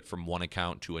move it from one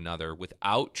account to another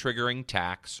without triggering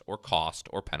tax or cost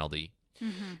or penalty.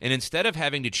 And instead of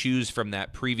having to choose from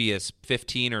that previous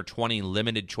 15 or 20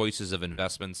 limited choices of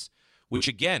investments which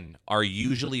again are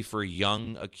usually for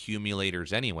young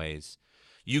accumulators anyways,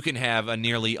 you can have a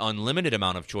nearly unlimited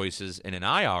amount of choices in an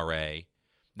IRA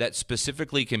that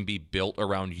specifically can be built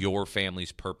around your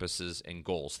family's purposes and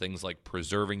goals. Things like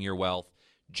preserving your wealth,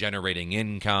 generating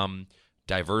income,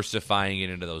 diversifying it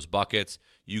into those buckets.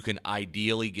 You can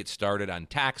ideally get started on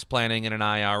tax planning in an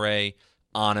IRA,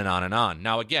 on and on and on.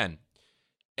 Now, again,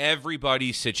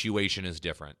 everybody's situation is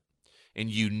different, and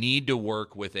you need to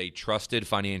work with a trusted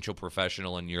financial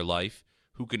professional in your life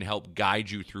who can help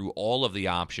guide you through all of the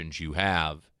options you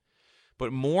have.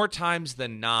 But more times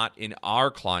than not, in our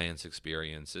clients'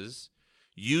 experiences,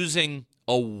 using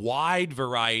a wide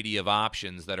variety of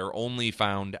options that are only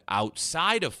found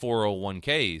outside of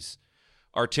 401ks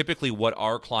are typically what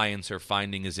our clients are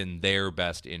finding is in their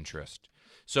best interest.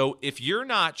 So if you're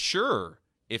not sure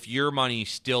if your money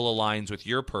still aligns with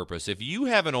your purpose, if you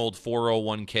have an old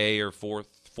 401k or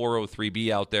 403b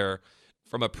out there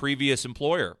from a previous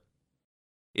employer,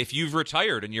 if you've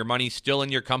retired and your money's still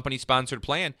in your company-sponsored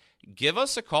plan, give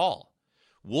us a call.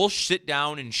 We'll sit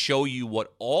down and show you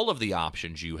what all of the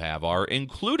options you have are,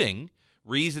 including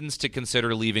reasons to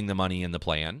consider leaving the money in the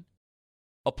plan,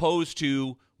 opposed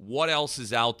to what else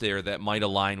is out there that might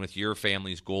align with your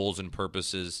family's goals and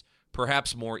purposes,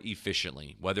 perhaps more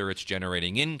efficiently, whether it's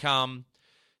generating income,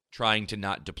 trying to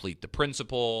not deplete the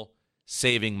principal,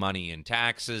 saving money in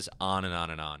taxes, on and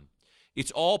on and on. It's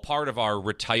all part of our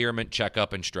retirement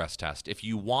checkup and stress test. If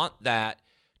you want that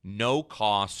no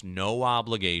cost, no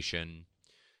obligation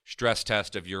stress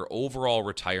test of your overall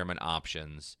retirement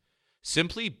options,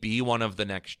 simply be one of the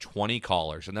next 20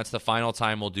 callers. And that's the final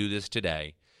time we'll do this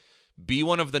today. Be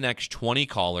one of the next 20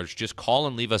 callers. Just call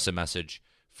and leave us a message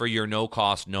for your no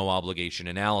cost, no obligation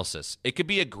analysis. It could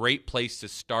be a great place to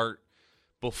start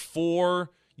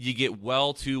before you get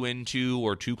well too into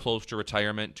or too close to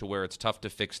retirement to where it's tough to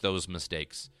fix those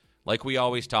mistakes. Like we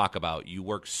always talk about, you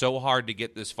work so hard to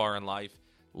get this far in life.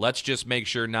 Let's just make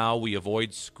sure now we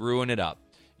avoid screwing it up.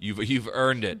 You've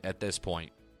earned it at this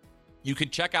point. You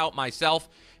can check out myself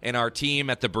and our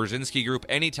team at the Brzezinski Group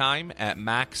anytime at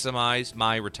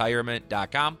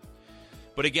MaximizeMyRetirement.com.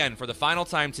 But again, for the final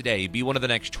time today, be one of the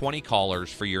next 20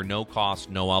 callers for your no-cost,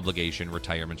 no-obligation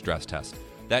retirement stress test.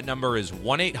 That number is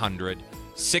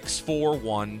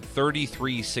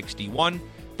 1-800-641-3361.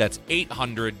 That's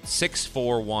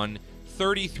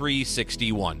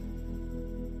 800-641-3361.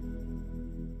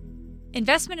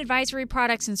 Investment advisory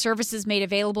products and services made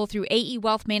available through AE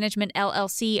Wealth Management,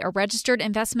 LLC, a registered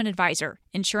investment advisor.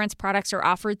 Insurance products are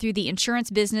offered through the insurance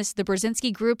business, the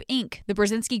Brzezinski Group, Inc. The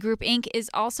Brzezinski Group, Inc. is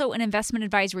also an investment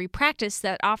advisory practice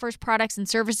that offers products and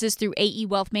services through AE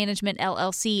Wealth Management,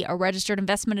 LLC, a registered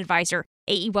investment advisor.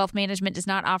 AE Wealth Management does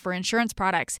not offer insurance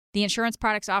products. The insurance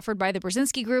products offered by the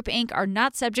Brzezinski Group, Inc. are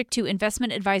not subject to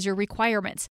investment advisor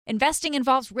requirements. Investing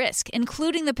involves risk,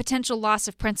 including the potential loss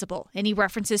of principal. Any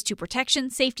references to protection,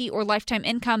 safety, or lifetime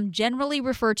income generally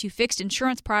refer to fixed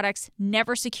insurance products,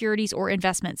 never securities or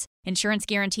investments. Insurance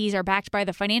guarantees are backed by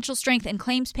the financial strength and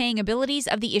claims-paying abilities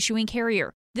of the issuing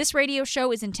carrier. This radio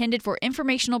show is intended for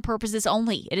informational purposes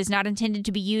only. It is not intended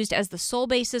to be used as the sole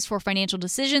basis for financial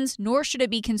decisions, nor should it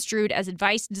be construed as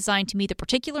advice designed to meet the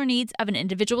particular needs of an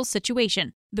individual's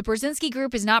situation. The Brzezinski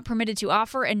Group is not permitted to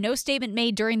offer, and no statement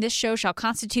made during this show shall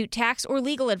constitute tax or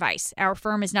legal advice. Our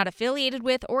firm is not affiliated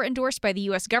with or endorsed by the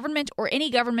U.S. government or any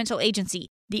governmental agency.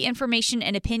 The information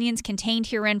and opinions contained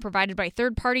herein provided by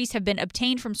third parties have been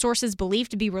obtained from sources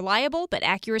believed to be reliable, but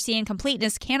accuracy and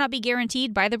completeness cannot be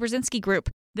guaranteed by the Brzezinski Group.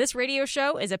 This radio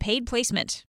show is a paid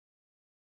placement.